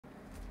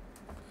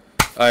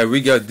Alright,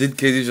 we got, did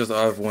KD just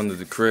have one of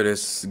the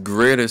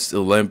greatest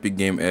Olympic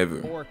game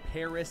ever? Or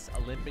Paris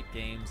Olympic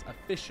Games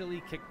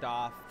officially kicked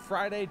off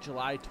Friday,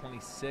 July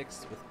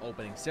 26th with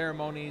opening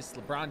ceremonies.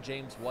 LeBron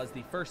James was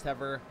the first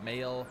ever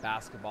male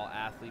basketball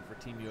athlete for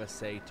Team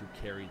USA to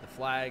carry the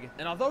flag.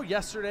 And although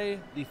yesterday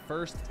the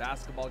first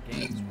basketball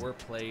games were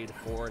played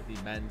for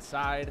the men's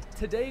side,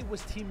 today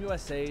was Team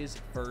USA's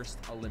first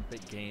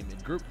Olympic game in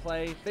group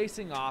play,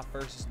 facing off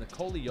versus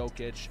Nikola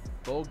Jokic,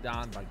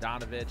 Bogdan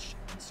Bogdanovic,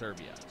 and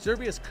Serbia.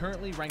 Serbia is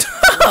currently ranked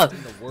fourth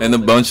in the world And a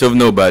bunch of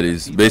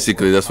nobodies.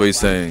 Basically, that's what he's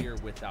saying.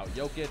 Without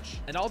Jokic.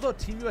 And although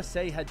Team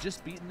USA had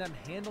just beaten them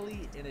handily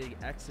in an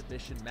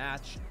exhibition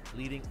match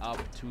leading up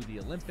to the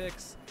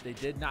Olympics, they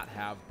did not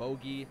have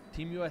Bogey.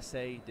 Team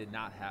USA did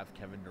not have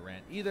Kevin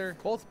Durant either.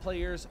 Both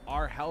players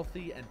are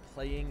healthy and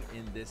playing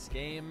in this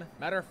game.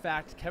 Matter of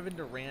fact, Kevin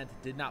Durant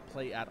did not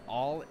play at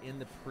all in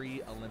the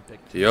pre-Olympic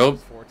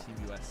games for Team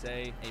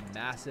USA. A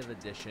massive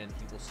addition.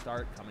 He will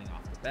start coming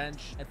off the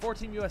bench. And for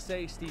Team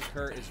USA, Steve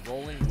Kerr is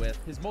rolling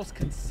with his most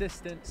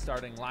consistent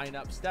starting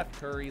lineup: Steph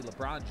Curry,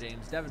 LeBron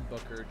James, Devin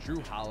Booker,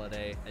 Drew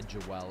Holiday, and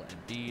Joel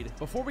Embiid.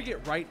 Before we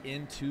get right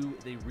into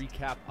the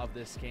recap of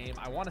this game,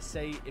 I want to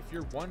say, if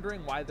you're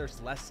wondering why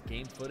there's less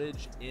game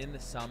footage in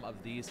some of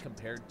these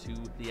compared to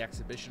the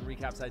exhibition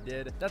recaps I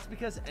did, that's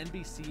because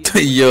NBC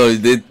Yo,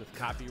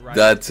 copyright.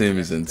 That team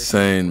is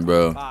insane,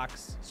 bro.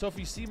 So if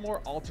you see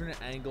more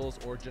alternate angles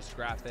or just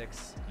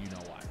graphics, you know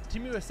why.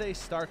 Team USA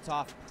starts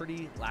off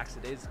pretty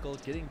lackadaisical,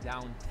 getting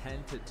down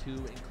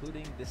 10-2,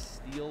 including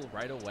this steal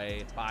right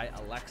away by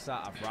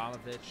Alexa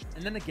Avramovic.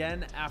 And then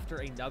again, after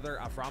another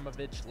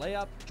Avramovic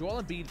layup,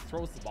 Joel Embiid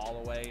throws the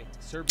ball away.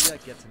 Serbia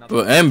gets another.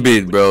 Well,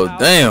 Embiid, bro,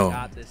 damn.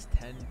 Got this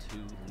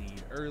 10-2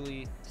 lead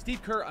early.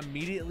 Steve Kerr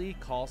immediately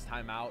calls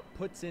timeout,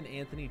 puts in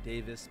Anthony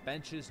Davis,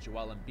 benches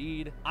Joel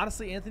Embiid.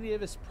 Honestly, Anthony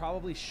Davis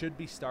probably should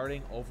be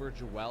starting over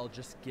Joel,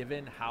 just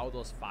given how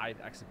those 5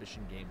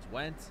 exhibition games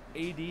went.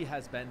 AD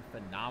has been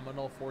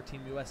phenomenal for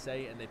Team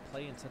USA, and they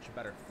play in such a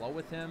better flow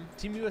with him.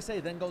 Team USA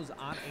then goes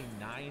on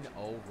a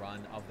 9-0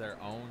 run of their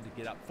own to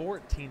get up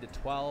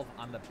 14-12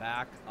 on the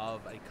back of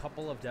a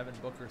couple of Devin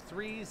Booker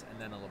threes and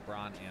then a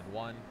LeBron and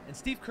one. And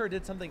Steve Kerr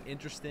did something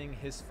interesting.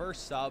 His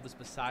first subs,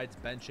 besides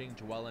benching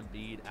Joel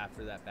Embiid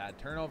after that bad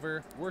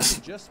turnover, were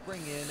to just bring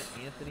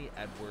in Anthony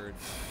Edwards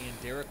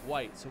and Derek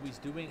White. So he's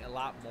doing a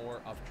lot more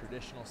of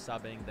traditional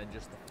subbing than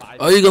just the 5.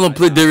 Are you gonna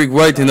play Derek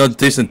White and not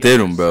Jason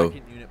Tatum, bro?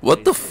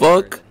 What the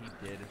fuck?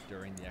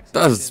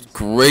 That's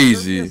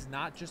crazy. Serbia is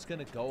not just going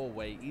to go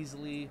away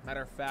easily.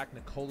 Matter of fact,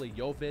 Nikola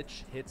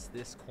Jovic hits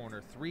this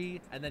corner 3,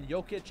 and then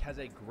Jokic has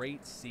a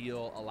great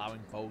steal,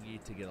 allowing Bogey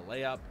to get a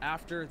layup.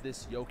 After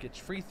this Jokic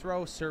free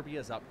throw, Serbia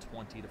is up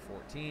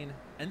 20-14.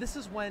 And this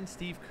is when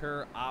Steve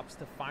Kerr opts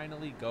to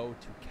finally go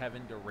to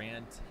Kevin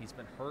Durant. He's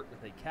been hurt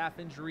with a calf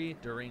injury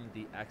during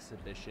the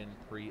exhibition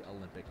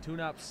pre-Olympic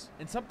tune-ups.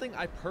 And something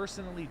I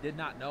personally did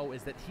not know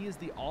is that he is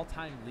the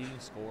all-time leading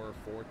scorer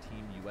for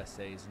Team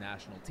USA's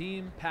national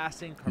team,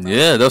 passing.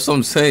 Yeah, that's what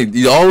I'm saying.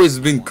 He's always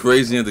been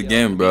crazy in the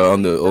game, bro,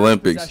 on the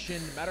Olympics.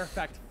 Matter of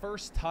fact,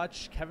 first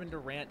touch, Kevin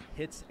Durant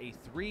hits a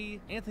 3.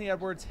 Anthony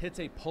Edwards hits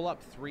a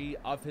pull-up 3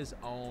 of his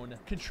own,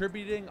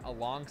 contributing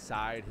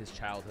alongside his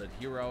childhood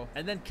hero.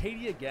 And then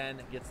KD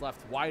again gets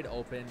left wide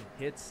open,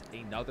 hits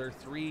another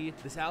 3.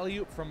 This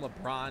alley-oop from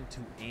LeBron to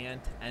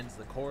Ant ends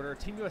the quarter.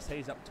 Team USA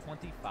is up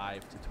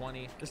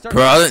 25-20. The start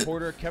of the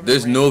quarter, Kevin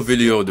There's Durant no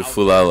video of the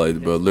full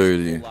highlight, bro,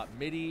 literally. Pull-up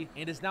midi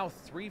and is now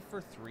 3 for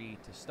 3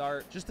 to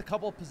start. Just a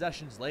couple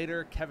possessions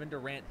later, Kevin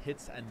Durant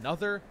hits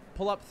another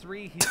pull-up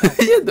 3.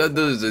 Yeah, that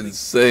dude is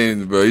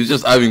insane, bro. He's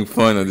just having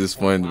fun at this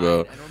point,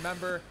 bro. And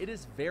remember, it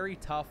is very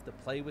tough to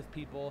play with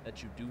people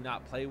that you do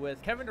not play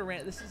with. Kevin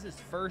Durant, this is his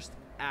first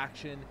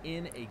action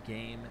in a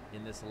game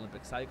in this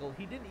Olympic cycle.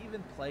 He didn't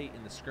even play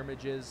in the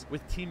scrimmages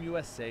with Team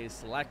USA's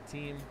select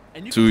team.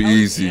 And you Too can tell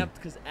easy. he's amped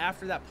because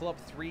after that pull-up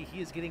 3,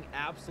 he is getting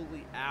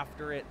absolutely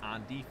after it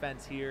on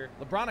defense here.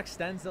 LeBron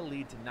extends the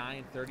lead to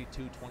 9,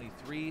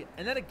 32-23.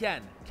 And then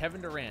again,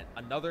 Kevin Durant,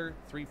 another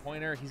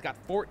three-pointer. He's got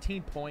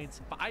 14 points,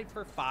 5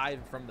 for 5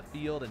 from the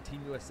field, and Team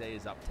USA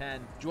is up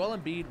 10. Joel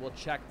Embiid will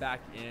check back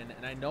in,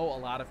 and I know a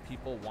lot of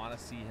people want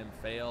to see him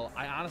fail.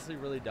 I honestly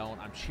really don't.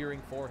 I'm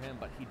cheering for him,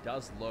 but he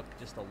does look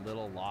just a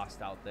little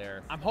lost out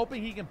there. I'm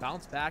hoping he can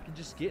bounce back and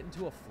just get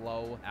into a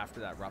flow after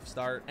that rough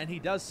start, and he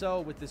does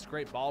so with this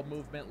great ball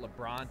movement.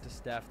 LeBron to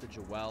Steph to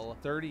Joel,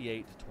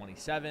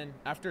 38-27.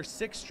 After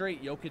 6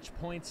 straight Jokic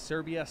points,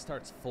 Serbia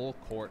starts full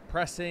court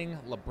pressing.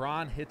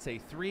 LeBron hits a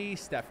 3,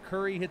 Steph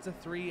Curry hits a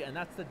 3, and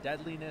that's the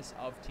deadliness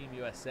of Team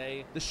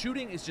USA. The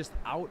shooting is just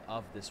out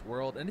of this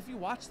world, and if you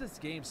watch this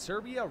game,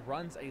 Serbia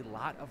runs a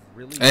lot of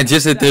really And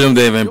just Tatum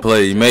didn't even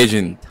play.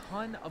 Imagine. A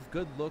ton of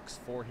good looks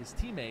for his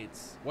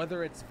teammates,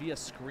 whether it's via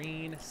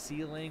screen,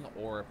 sealing,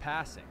 or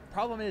passing.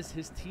 Problem is,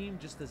 his team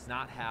just does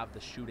not have the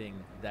shooting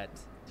that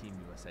Team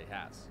USA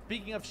has.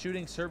 Speaking of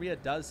shooting, Serbia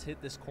does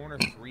hit this corner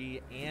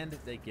three, and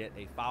they get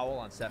a foul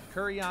on Steph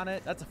Curry on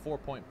it. That's a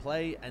 4-point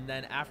play, and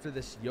then after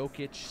this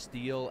Jokic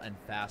steal and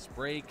fast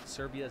break,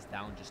 Serbia's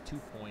down just 2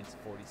 points,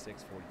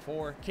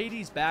 46-44.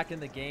 KD's back in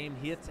the game.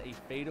 He hits a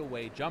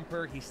fadeaway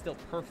jumper. He's still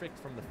perfect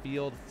from the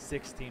field,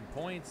 16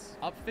 points.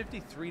 Up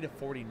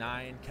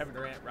 53-49. Kevin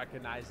Durant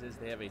recognizes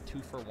they have a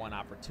 2-for-1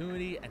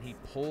 opportunity, and he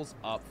pulls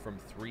up from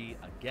 3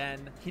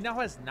 again. He now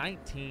has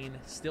 19,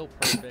 still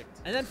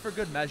perfect. And then for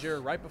good measure,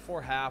 right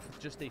before half, with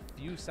just a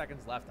few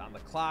seconds left on the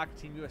clock,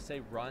 Team USA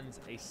runs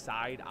a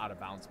side out of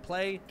bounds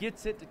play,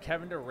 gets it to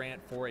Kevin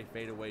Durant for a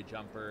fadeaway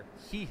jumper.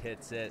 He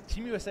hits it.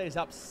 Team USA is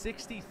up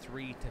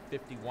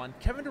 63-51.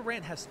 Kevin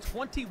Durant has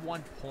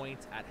 21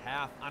 points at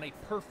half on a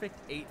perfect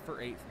 8 for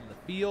 8 from the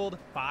field,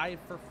 5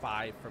 for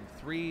 5 from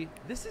 3.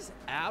 This is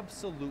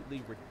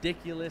absolutely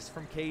ridiculous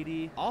from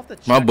KD. I'll have to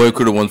check. My boy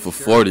could have won for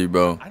 40,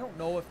 bro. I don't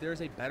know if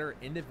there's a better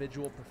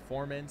individual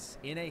performance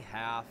in a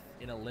half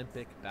in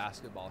Olympic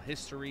basketball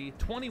history.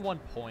 21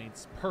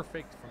 points,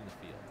 perfect from the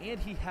field. And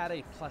he had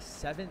a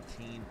 +17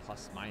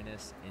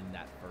 plus-minus in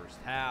that first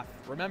half.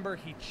 Remember,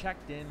 he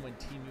checked in when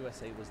Team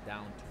USA was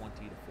down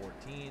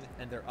 20-14,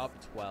 and they're up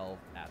 12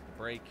 at the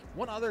break.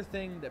 One other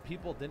thing that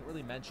people didn't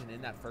really mention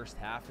in that first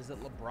half is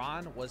that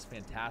LeBron was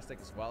fantastic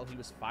as well. He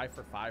was 5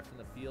 for 5 from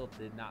the field,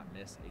 did not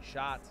miss a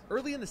shot.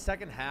 Early in the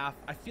second half,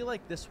 I feel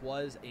like this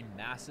was a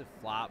massive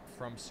flop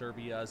from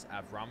Serbia's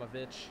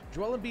Avramovic.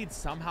 Joel Embiid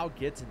somehow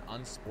gets an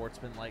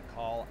unsportsmanlike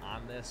call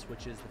on this,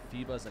 which is the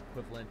FIBA's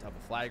equivalent of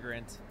a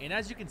flagrant. And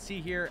as you can see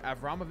here,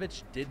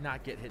 Avramovic did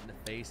not get hit in the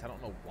face. I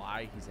don't know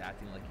why he's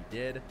acting like he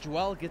did.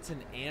 Joel gets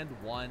an and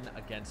one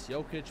against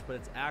Jokic, but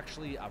it's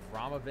actually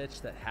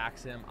Avramovic that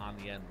hacks him on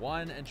the and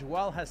one, and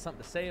Joel has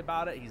something to say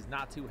about it. He's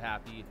not too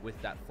happy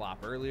with that flop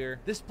earlier.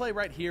 This play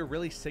right here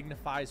really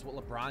signifies what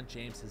LeBron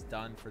James has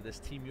done for this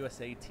Team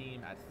USA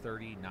team at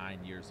 39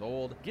 years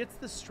old. Gets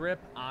the strip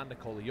on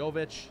Nikola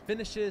Jovic,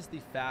 finishes the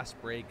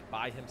fast break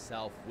by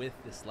himself with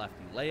this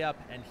lefty layup,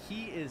 and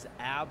he is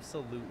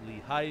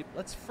absolutely hype.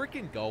 Let's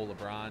freaking go,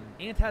 LeBron.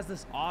 Ant has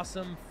this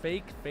awesome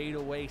fake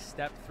fadeaway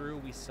step through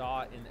we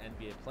saw in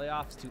the NBA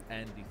playoffs to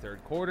end the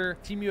third quarter.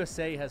 Team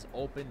USA has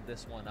opened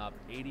this one up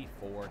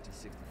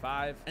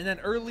 84-65. And then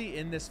early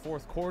in this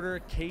fourth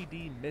quarter,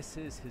 KD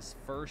misses his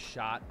first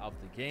shot of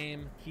the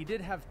game. He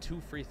did have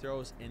 2 free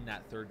throws in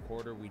that third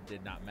quarter we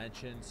did not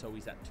mention, so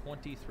he's at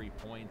 23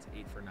 points,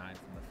 8 for 9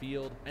 from the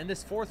field. And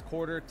this fourth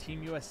quarter,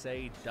 Team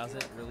USA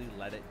doesn't really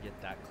let it get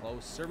that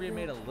close. Serbia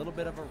made a little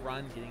bit of a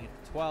run, getting it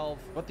to 12,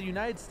 but the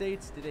United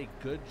States did a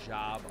good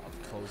job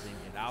of closing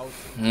it out,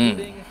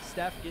 including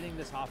Steph getting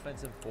this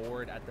offensive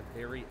board at the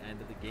very end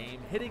of the game,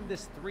 hitting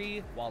this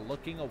 3 while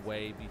looking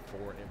away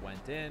before it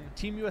went in.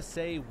 Team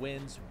USA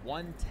wins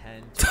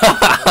 110.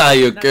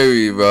 Yo,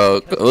 Curry,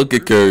 bro. Look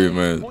at Curry,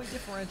 man. Point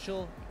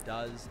differential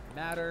does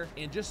matter.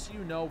 And just so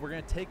you know, we're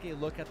going to take a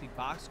look at the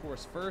box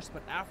scores first,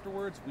 but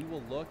afterwards we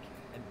will look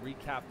and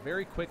recap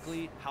very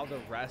quickly how the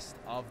rest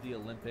of the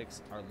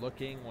Olympics are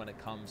looking when it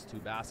comes to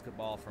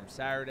basketball from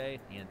Saturday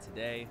and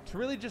today, to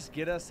really just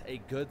get us a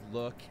good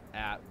look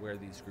at where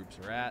these groups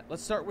are at.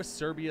 Let's start with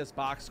Serbia's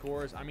box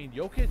scores. I mean,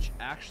 Jokic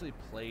actually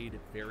played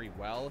very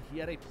well. He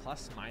had a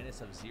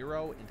plus-minus of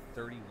 0 in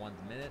 31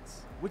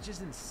 minutes, which is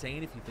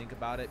insane if you think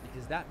about it,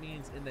 because that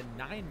means in the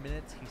 9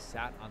 minutes he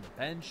sat on the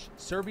bench,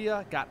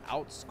 Serbia got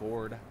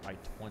outscored by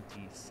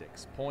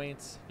 26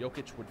 points.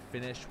 Jokic would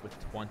finish with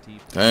 20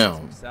 points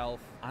himself.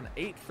 On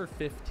 8 for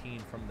 15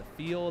 from the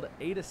field,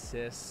 8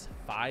 assists,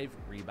 5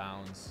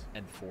 rebounds,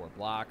 and 4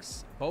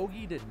 blocks.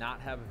 Bogey did not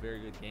have a very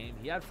good game.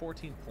 He had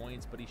 14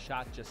 points, but he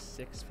shot just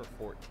 6 for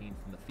 14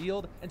 from the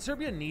field. And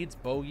Serbia needs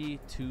Bogey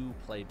to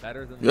play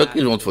better than that.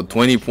 Jokic went for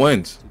 20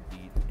 points. To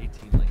beat a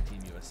team like Team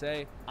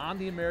USA. On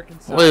the American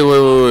side,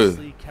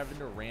 wait. Kevin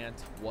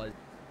Durant was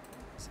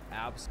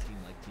absolutely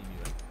like Team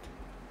USA.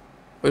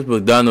 Where's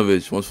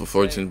Bogdanovic? Once for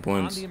 14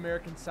 points. On the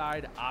American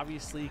side,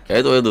 obviously,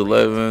 Edward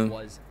 11.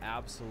 was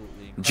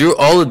absolutely. Drew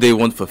Holiday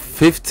went for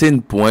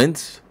 15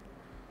 points.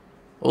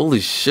 Holy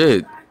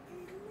shit.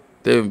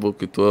 Devin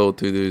Booker 12,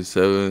 TD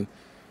 7.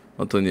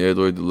 Anthony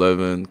Edwards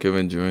 11.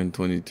 Kevin Durant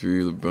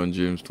 23. LeBron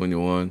James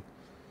 21.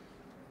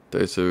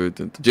 That's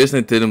everything.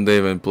 Jason Tatum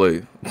didn't even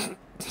play.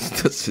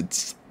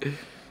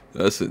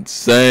 That's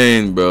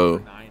insane, bro.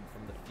 9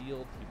 from the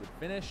field, he would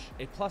finish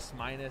a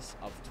plus-minus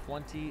of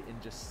 20 in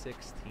just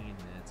 16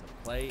 minutes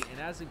of play. And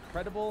as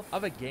incredible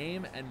of a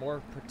game, and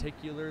more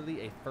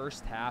particularly a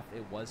first half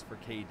it was for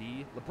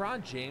KD,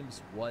 LeBron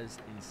James was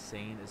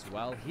insane as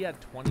well. He had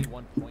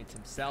 21 points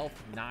himself,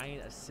 9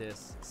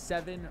 assists,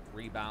 7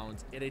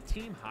 rebounds, and a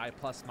team high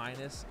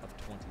plus-minus of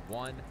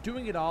 21.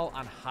 Doing it all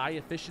on high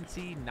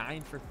efficiency,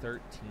 9 for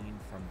 13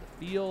 from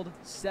the field.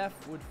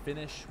 Steph would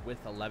finish with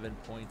 11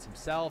 points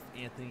himself,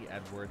 Anthony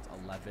Edwards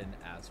 11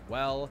 as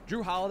well.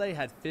 Drew Holiday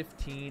had 15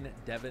 15,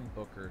 Devin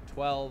Booker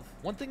 12.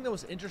 One thing that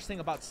was interesting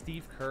about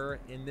Steve Kerr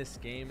in this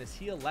game is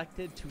he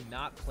elected to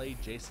not play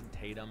Jason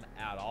Tatum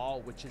at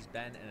all, which has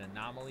been an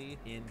anomaly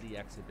in the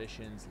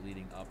exhibitions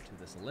leading up to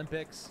this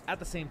Olympics. At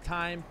the same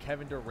time,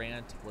 Kevin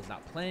Durant was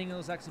not playing in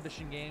those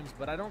exhibition games,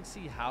 but I don't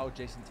see how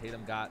Jason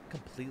Tatum got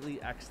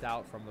completely X'd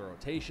out from the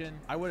rotation.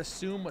 I would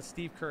assume what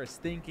Steve Kerr is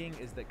thinking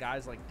is that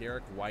guys like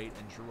Derek White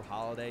and Drew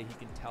Holiday, he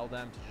can tell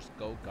them to just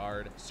go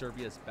guard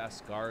Serbia's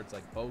best guards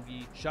like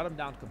Bogey, shut them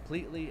down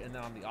completely, and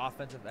then on the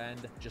offensive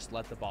end, just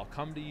let the ball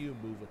come to you,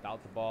 move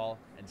without the ball,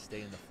 and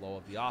stay in the flow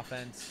of the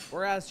offense.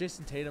 Whereas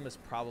Jason Tatum is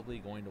probably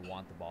going to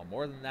want the ball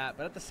more than that,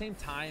 but at the same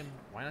time,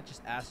 why not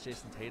just ask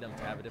Jason Tatum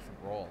to have a different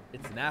role?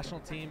 It's the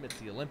national team, it's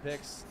the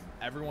Olympics.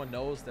 Everyone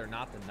knows they're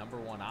not the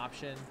 #1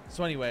 option.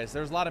 So anyways,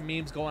 there's a lot of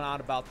memes going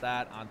on about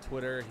that on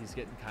Twitter. He's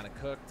getting kind of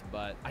cooked,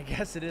 but I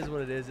guess it is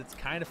what it is. It's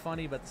kind of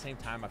funny, but at the same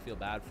time, I feel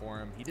bad for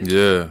him. He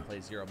didn't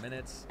play 0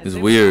 minutes. And it's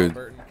weird.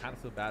 Burton, kind of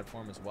feel bad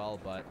for him as well,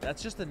 but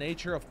that's just the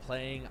nature of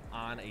playing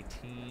on a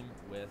team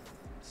with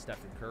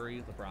Stephen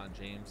Curry, LeBron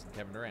James, and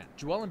Kevin Durant.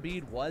 Joel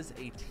Embiid was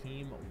a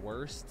team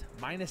worst,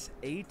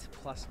 -8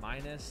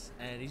 ±,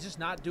 and he's just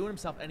not doing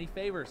himself any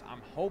favors.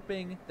 I'm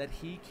hoping that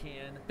he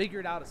can figure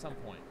it out at some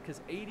point,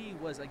 because AD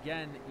was,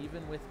 again,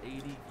 even with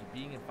AD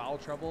being in foul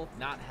trouble,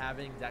 not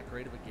having that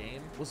great of a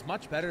game, was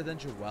much better than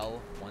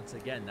Joel once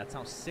again. That's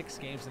now 6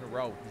 games in a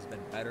row he's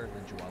been better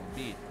than Joel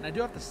Embiid. And I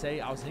do have to say,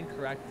 I was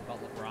incorrect about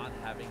LeBron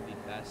having the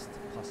best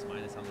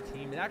 ± on the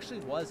team. It actually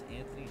was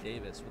Anthony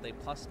Davis with a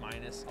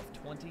 ± of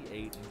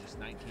 28 in just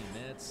 19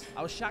 minutes.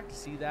 I was shocked to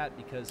see that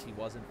because he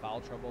was in foul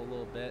trouble a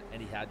little bit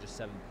and he had just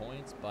 7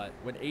 points, but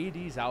when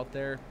AD's out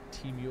there,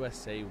 Team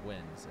USA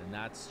wins, and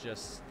that's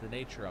just the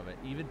nature of it.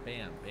 Even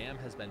Bam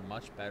has been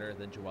much better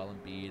than Joel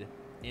Embiid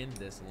in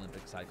this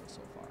Olympic cycle so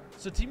far.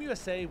 So Team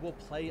USA will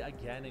play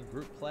again in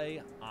group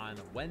play on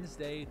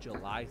Wednesday,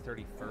 July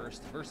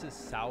 31st versus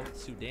South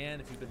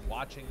Sudan. If you've been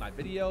watching my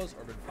videos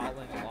or been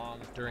following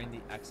along during the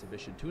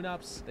exhibition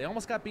tune-ups, they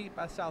almost got beat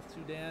by South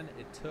Sudan.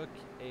 It took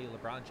a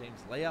LeBron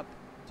James layup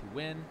to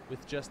win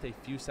with just a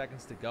few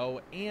seconds to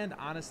go, and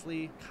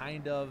honestly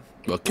kind of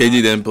well,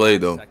 KD didn't play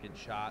though. Second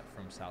shot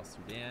from South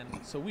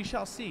Sudan. So we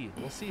shall see.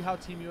 We'll see how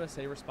Team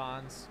USA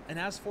responds. And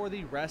as for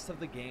the rest of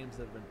the games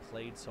that have been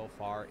played so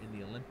far in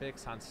the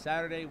Olympics, on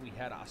Saturday we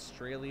had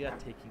Australia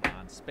taking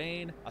on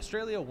Spain.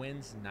 Australia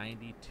wins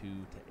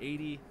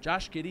 92-80.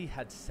 Josh Giddey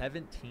had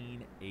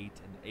 17, 8,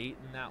 and 8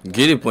 in that one.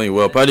 Giddey playing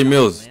well. Patty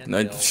Mills, had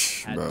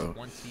bro.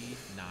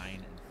 29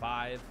 and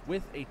 5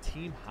 with a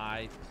team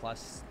high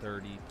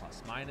 +30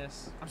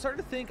 ±. I'm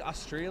starting to think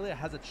Australia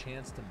has a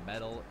chance to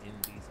medal in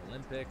these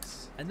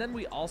Olympics. And then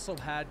we also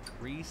had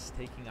Greece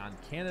taking on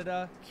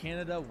Canada.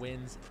 Canada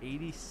wins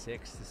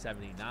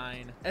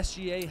 86-79.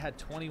 SGA had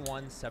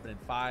 21, 7 and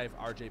 5.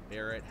 RJ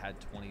Barrett had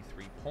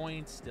 23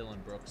 points.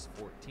 Dylan Brooks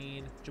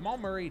 14. Jamal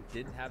Murray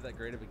didn't have that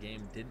great of a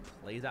game. Didn't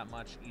play that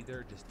much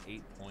either. Just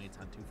 8 points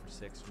on 2 for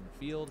 6 from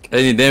the field.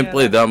 And he didn't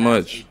play that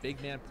much. A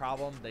big man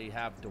problem. They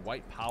have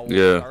Dwight Powell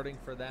starting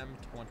for them,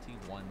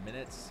 21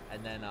 minutes,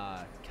 and then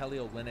Kelly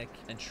Olynyk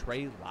and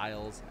Trey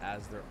Lyles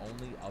as their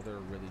only other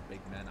really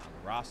big men on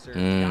the roster.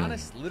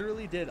 Giannis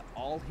literally did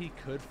all he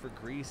could for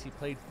Greece. He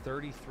played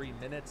 33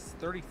 minutes,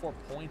 34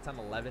 points on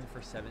 11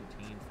 for 17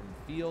 from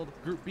the field.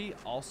 Group B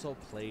also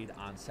played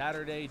on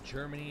Saturday.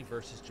 Germany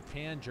versus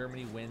Japan.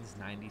 Germany wins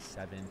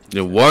 97.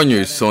 The Warrior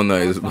is so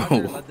nice, bro.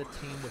 Led the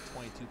team with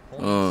 22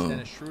 points.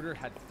 Dennis Schroeder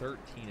had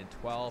 13 and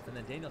 12, and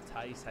then Daniel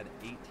Tice had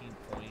 18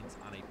 points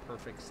on a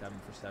perfect 7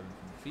 for 7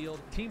 from the field.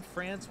 Team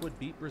France would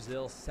beat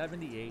Brazil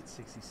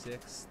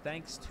 78-66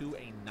 thanks to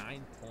a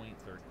 9-point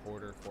third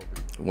quarter for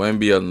Brazil.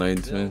 Wemby at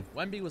 19.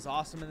 Wemby was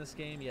awesome in this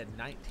game. He had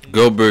 19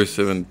 Gobert points,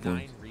 7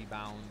 9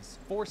 rebounds,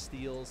 4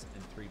 steals,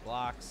 and 3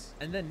 blocks.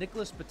 And then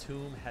Nicholas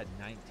Batum had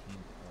 19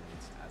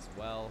 points as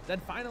well. Then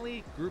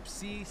finally, Group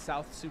C,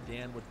 South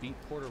Sudan would beat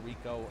Puerto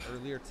Rico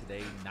earlier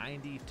today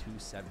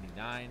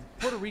 90-79.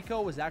 Puerto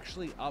Rico was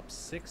actually up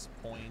 6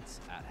 points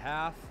at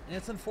half, and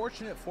it's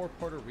unfortunate for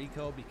Puerto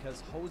Rico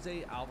because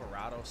Jose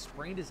Alvarado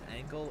sprained his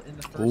ankle in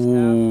the first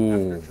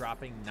half after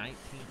dropping 19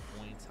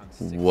 points on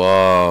 6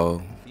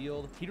 wow.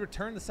 field. He'd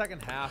return the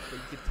second half, but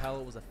you could tell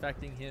it was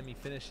affecting him. He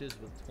finishes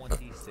with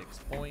 26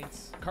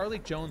 points.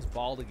 Carlik Jones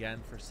balled again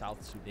for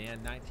South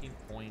Sudan, 19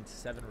 points,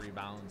 7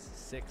 rebounds,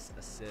 6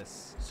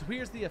 assists. So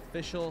here's the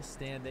official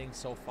standing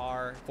so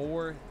far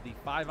for the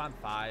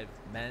 5-on-5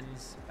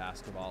 men's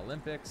basketball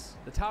Olympics.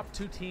 The top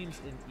 2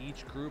 teams in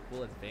each group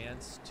will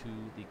advance to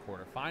the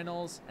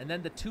quarterfinals, and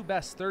then the 2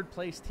 best third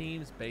place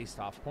teams based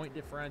off point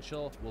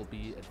differential will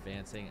be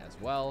advancing as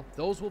well.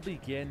 Those will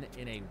begin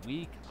in a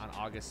week on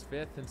August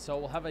 5th, and so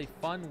we'll have a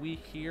fun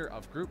week here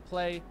of group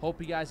play.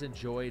 Hope you guys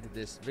enjoyed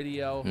this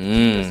video.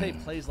 USA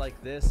plays like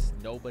this,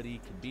 nobody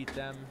can beat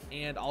them,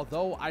 and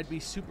although I'd be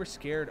super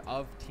scared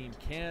of Team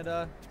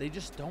Canada, they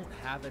just don't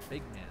have a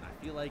big man.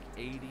 I feel like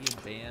AD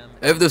and Bam,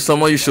 if there's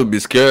someone you should be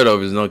scared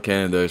of, it's not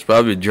Canada. It's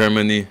probably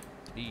Germany.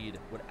 Speed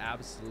would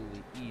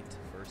absolutely eat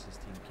versus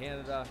Team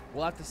Canada.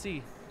 We'll have to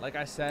see. Like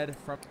I said,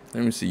 from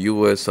let me see,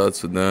 US, South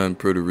Sudan,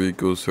 Puerto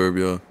Rico,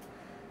 Serbia.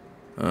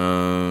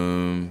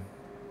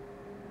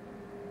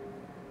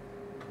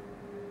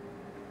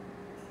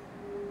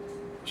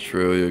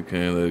 Australia,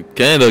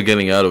 Canada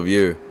getting out of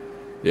here.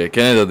 Yeah,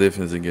 Canada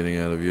defense is getting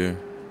out of here.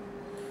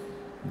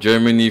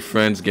 Germany,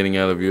 France getting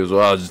out of here as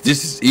well.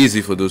 This is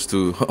easy for those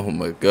two. Oh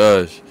my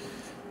gosh.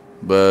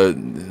 But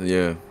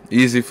yeah,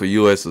 easy for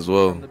US as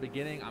well. From the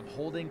beginning, I'm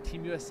holding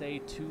Team USA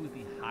to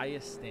the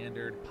highest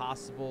standard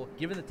possible,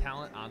 given the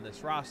talent on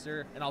this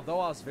roster. And although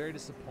I was very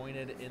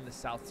disappointed in the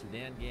South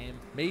Sudan game,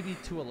 maybe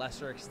to a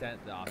lesser extent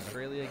the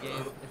Australia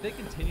game, if they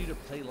continue to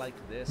play like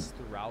this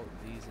throughout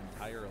these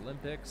entire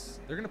Olympics,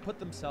 they're going to put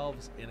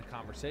themselves in a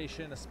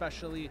conversation,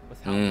 especially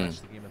with how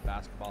much the game of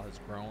basketball has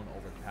grown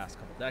over the past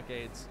couple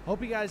decades.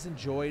 Hope you guys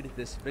enjoyed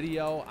this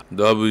video.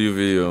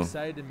 I'm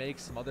excited to make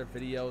some other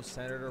videos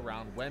centered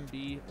around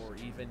Wemby or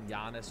even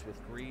Giannis with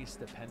Greece,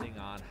 depending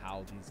on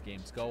how these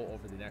games go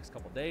over the next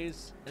couple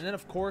days. And then,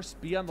 of course,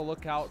 be on the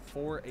lookout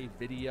for a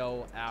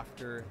video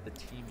after the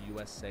Team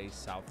USA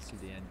South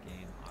Sudan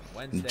game on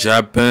Wednesday.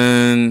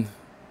 Japan,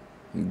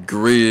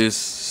 Greece,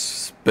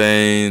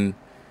 Spain,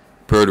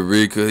 Puerto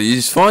Rico.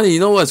 It's funny. You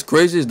know what's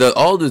crazy is that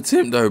all the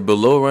teams that are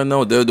below right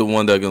now, they're the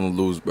one that are going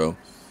to lose, bro.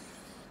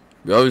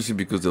 Obviously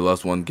because they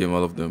lost one game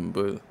out of them,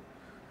 but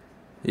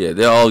yeah,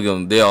 they're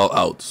all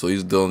out. So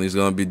he's done. He's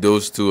gonna be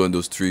those two and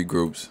those three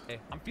groups.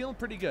 I'm feeling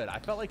pretty good. I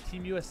felt like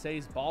Team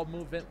USA's ball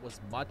movement was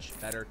much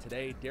better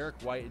today.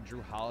 Derek White and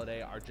Drew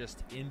Holiday are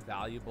just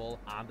invaluable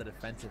on the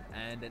defensive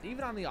end and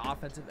even on the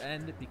offensive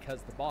end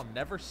because the ball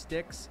never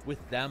sticks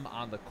with them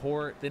on the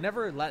court. They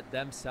never let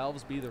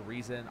themselves be the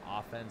reason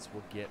offense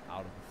will get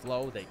out of the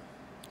flow.